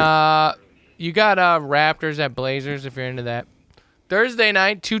then you got Raptors at Blazers if you're into that. Thursday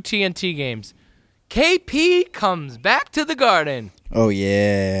night, 2 TNT games. KP comes back to the Garden. Oh,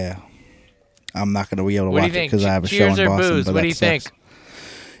 yeah. I'm not going to be able to watch it because I have a Cheers show in or Boston. booze? But What do you sucks. think?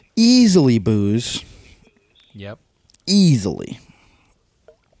 Easily booze. Yep. Easily.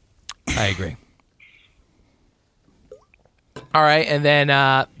 I agree. All right, and then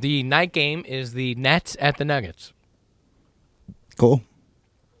the night game is the Nets at the Nuggets. Cool.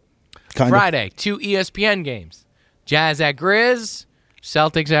 Friday, 2 ESPN games. Jazz at Grizz,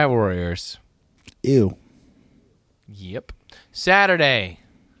 Celtics at Warriors. Ew. Yep. Saturday,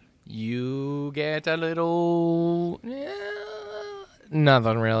 you get a little...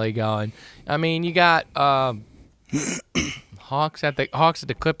 nothing really going. I mean, you got Hawks at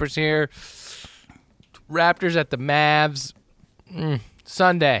the Clippers here. Raptors at the Mavs.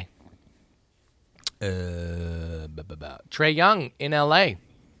 Sunday. Trae Young in L.A.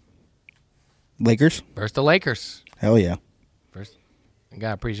 Lakers? Versus the Lakers. Hell yeah. First, I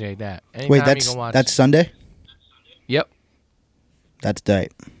gotta appreciate that. Anytime Wait, you can watch. that's Sunday? Yep. That's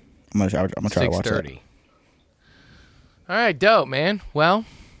tight. I'm gonna try to watch that. 6:30. All right, dope, man. Well,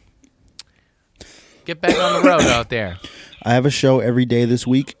 get back on the road out there. I have a show every day this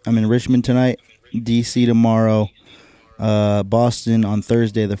week. I'm in Richmond tonight, D.C. tomorrow, Boston on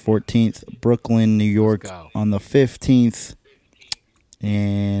Thursday the 14th, Brooklyn, New York on the 15th,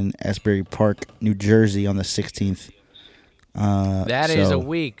 and Asbury Park, New Jersey on the 16th. That is a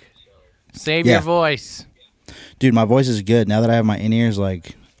week. Save your voice. Dude, my voice is good. Now that I have my in-ears,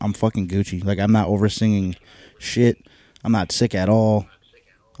 like, I'm fucking Gucci. Like, I'm not over-singing shit. I'm not sick at all.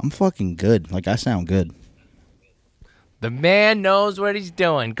 I'm fucking good. Like, I sound good. The man knows what he's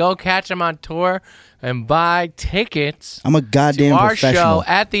doing. Go catch him on tour and buy tickets. I'm a goddamn to our professional. show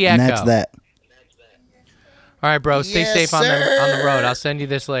at the Echo. And that's that. All right, bro. Stay safe on the road. I'll send you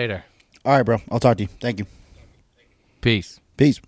this later. All right, bro. I'll talk to you. Thank you. Peace. Peace.